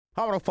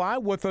Hot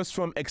 5 with us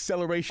from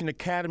Acceleration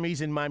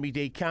Academies in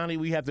Miami-Dade County.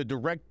 We have the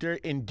director,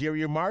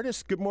 Indira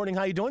Martis. Good morning.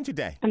 How are you doing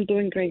today? I'm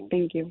doing great.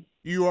 Thank you.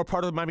 You are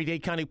part of the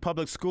Miami-Dade County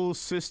Public School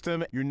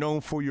System. You're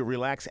known for your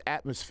relaxed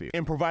atmosphere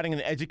and providing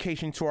an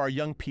education to our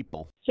young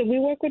people. So we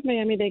work with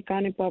Miami-Dade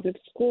County Public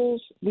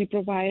Schools. We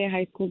provide a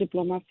high school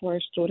diploma for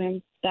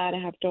students that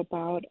have dropped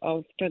out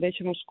of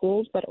traditional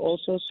schools, but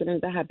also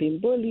students that have been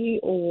bullied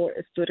or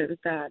students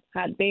that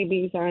had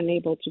babies are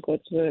unable to go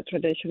to a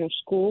traditional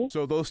school.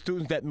 So those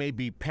students that may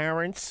be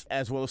parents,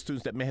 as well as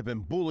students that may have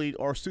been bullied,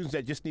 or students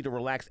that just need a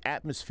relaxed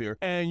atmosphere.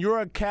 And your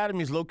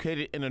academy is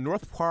located in the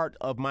north part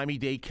of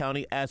Miami-Dade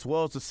County as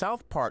well as the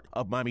south part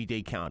of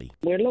Miami-Dade County.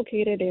 We're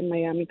located in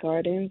Miami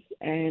Gardens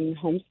and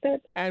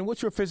Homestead. And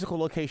what's your physical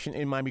location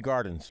in Miami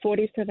Gardens?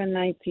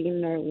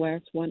 4719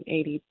 Northwest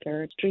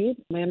 183rd Street,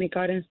 Miami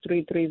Gardens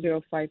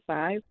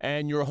 33055.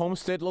 And your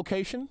Homestead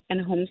location?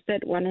 And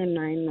Homestead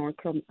 109 North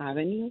Chrome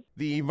Avenue.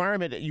 The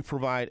environment that you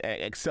provide at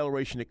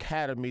Acceleration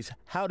Academies,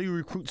 how do you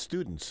recruit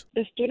students?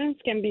 The students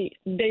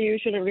they're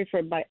usually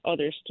referred by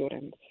other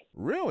students.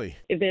 Really?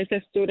 If there's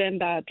a student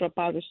that dropped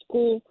out of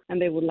school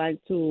and they would like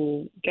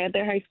to get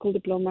their high school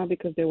diploma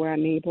because they were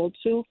unable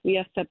to, we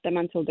accept them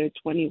until they're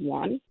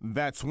 21.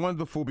 That's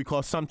wonderful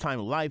because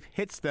sometimes life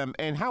hits them.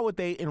 And how would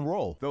they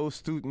enroll? Those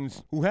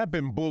students who have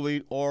been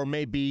bullied or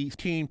maybe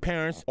teen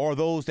parents or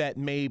those that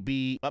may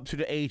be up to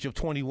the age of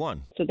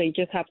 21. So they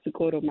just have to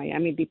go to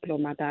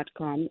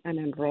miamidiploma.com and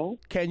enroll.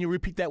 Can you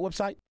repeat that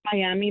website?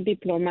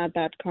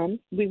 miamidiploma.com.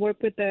 We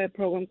work with a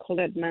program called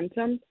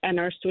Edmentum, and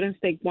our students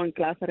take one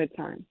class at a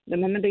time. The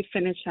moment they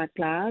finish that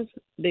class,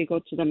 they go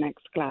to the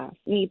next class.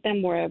 Meet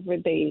them wherever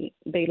they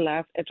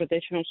left a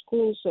traditional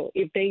school. So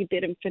if they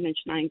didn't finish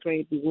 9th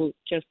grade, we will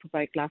just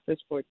provide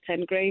classes for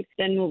 10th grade,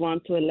 then move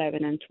on to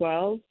 11 and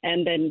 12.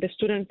 And then the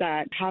students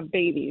that have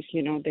babies,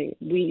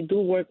 we do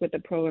work with a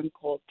program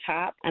called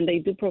TAP, and they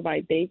do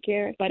provide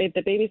daycare. But if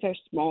the babies are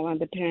small and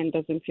the parent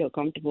doesn't feel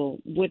comfortable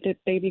with the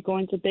baby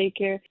going to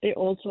daycare, they're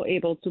also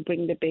able to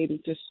bring the baby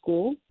to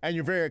school. And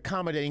you're very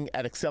accommodating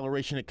at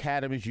Acceleration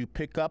Academies. You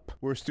pick up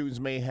where students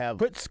may have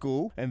quit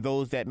school and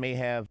those that may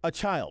have a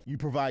child. You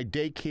provide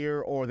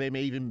daycare, or they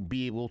may even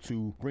be able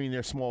to bring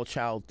their small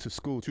child to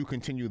school to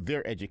continue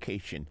their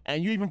education.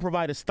 And you even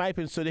provide a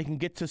stipend so they can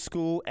get to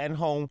school and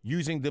home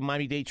using the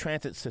Miami-Dade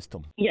transit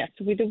system. Yes,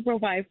 we do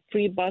provide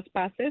free bus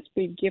passes.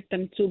 We give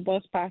them 2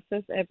 bus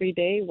passes every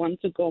day, one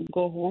to go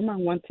home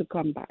and one to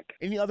come back.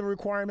 Any other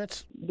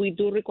requirements? We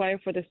do require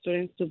for the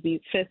students to be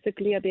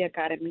physically at the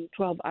academy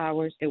 12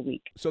 hours a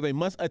week. So they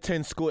must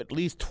attend school at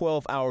least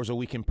 12 hours a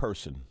week in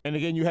person. And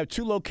again, you have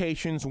 2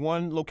 locations,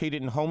 one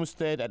located in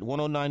Homestead at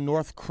 109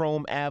 North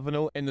Chrome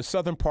Avenue in the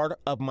southern part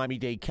of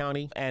Miami-Dade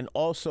County, and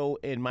also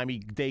in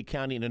Miami-Dade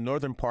County in the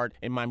northern part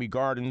in Miami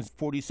Gardens,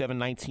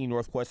 4719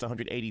 Northwest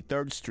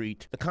 183rd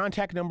Street. The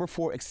contact number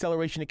for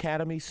Acceleration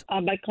Academies?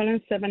 By calling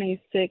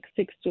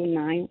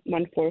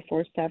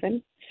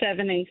 786-629-1447.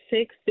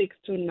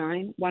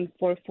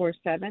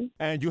 786-629-1447.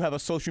 And you have a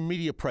social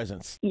media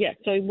presence? Yes,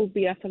 so it will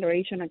be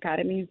Acceleration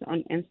Academies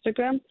on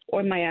Instagram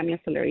or Miami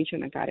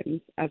Acceleration Academies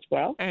as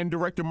well. And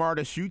Director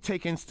Martis, you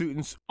take in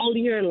students? All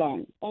year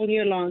long. All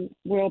year long.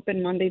 We're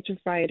open Monday to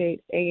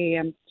Friday, 8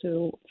 a.m.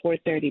 to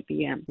 4:30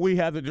 p.m. We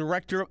have the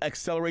Director of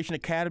Acceleration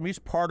Academies,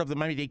 part of the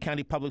Miami-Dade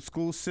County Public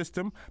School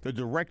System, the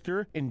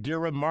Director,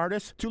 Indira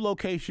Martis, 2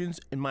 locations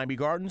in Miami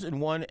Gardens and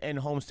 1 in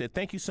Homestead.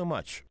 Thank you so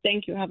much.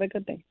 Thank you. Have a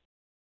good day.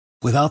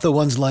 Without the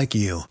ones like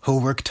you,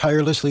 who work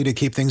tirelessly to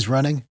keep things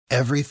running,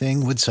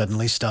 everything would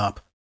suddenly stop.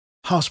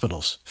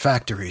 Hospitals,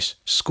 factories,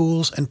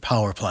 schools, and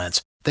power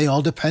plants, they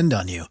all depend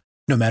on you.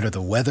 No matter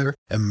the weather,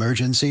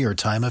 emergency, or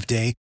time of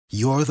day,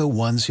 you're the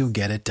ones who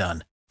get it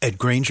done. At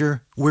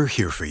Grainger, we're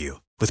here for you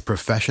with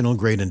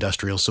professional-grade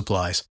industrial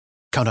supplies.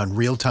 Count on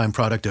real-time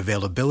product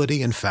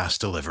availability and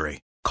fast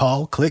delivery.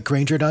 Call, click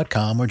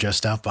Grainger.com, or just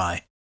stop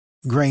by.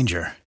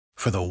 Grainger,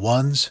 for the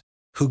ones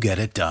who get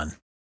it done.